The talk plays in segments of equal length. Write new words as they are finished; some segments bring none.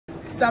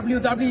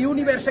WWE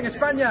Universe en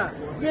España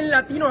y en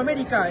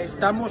Latinoamérica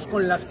estamos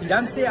con la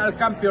aspirante al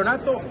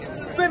campeonato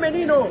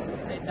femenino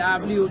de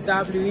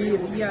WWE,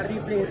 Rhea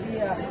Ripley.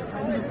 Rhea,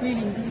 how do you feel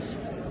in this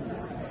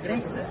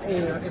great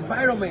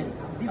environment,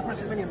 this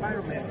WrestleMania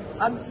environment?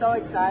 I'm so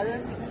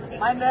excited.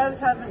 My nerves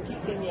haven't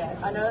kicked in yet.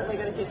 I know that they're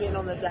going to kick in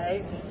on the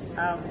day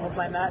of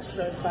my match,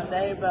 so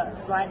Sunday,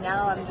 but right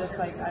now I'm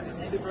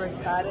super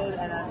excited,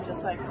 and I'm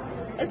just like,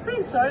 it's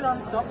been so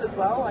non-stop as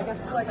well. Like, I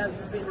feel like I've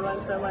just been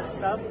doing so much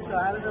stuff, so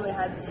I haven't really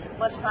had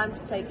much time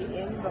to take it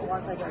in, but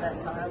once I get that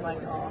time,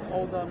 like,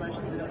 all the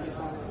emotions are going to be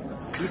fun.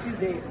 This is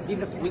the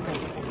biggest weekend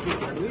of your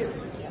career.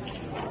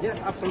 Yes,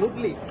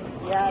 absolutely.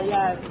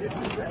 Yeah.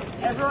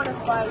 Everyone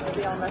aspires to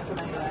be on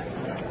WrestleMania,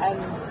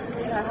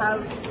 and to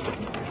have,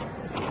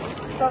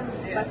 from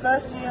my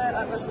first year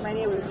at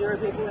WrestleMania with 0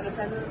 people in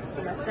attendance,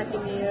 to my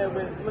second year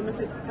with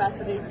limited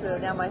capacity, to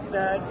now my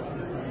third,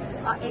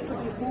 it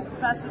could be full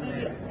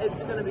capacity.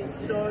 It's going to be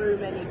so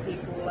many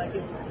people. Like,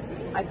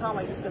 I can't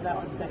wait to step out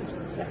on stage.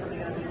 It's definitely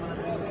going to be one of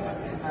the biggest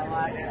moments in my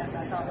life, and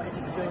I can't wait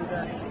to feel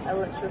the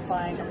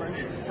electrifying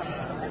emotions coming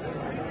from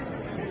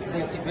everyone.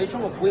 The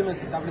situation of women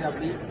in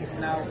WWE is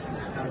now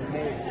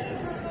amazing.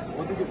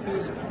 What do you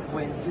feel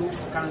when you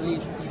can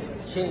lead this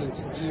change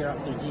year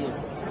after year?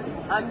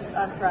 I'm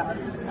proud.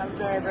 I'm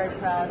very, very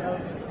proud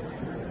of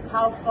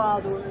how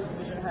far the women's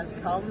division has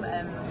come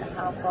and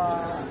how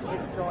far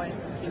it's going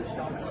to keep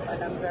going.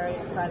 Like, I'm very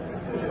excited to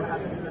see what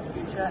happens in the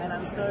future, and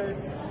I'm so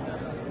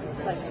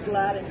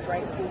glad and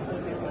grateful for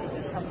the people that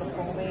have come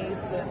before me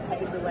to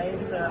pave the way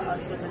for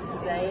us women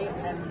today,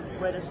 and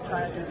we're just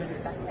trying to do the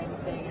exact same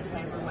thing and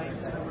pave the way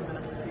for the women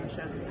of the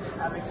future.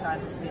 I'm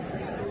excited to see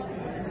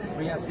it.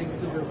 Rhea,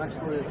 thank you very much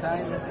for your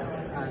time,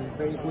 and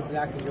very good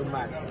luck in your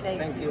match.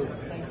 Thank you.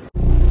 Thank you.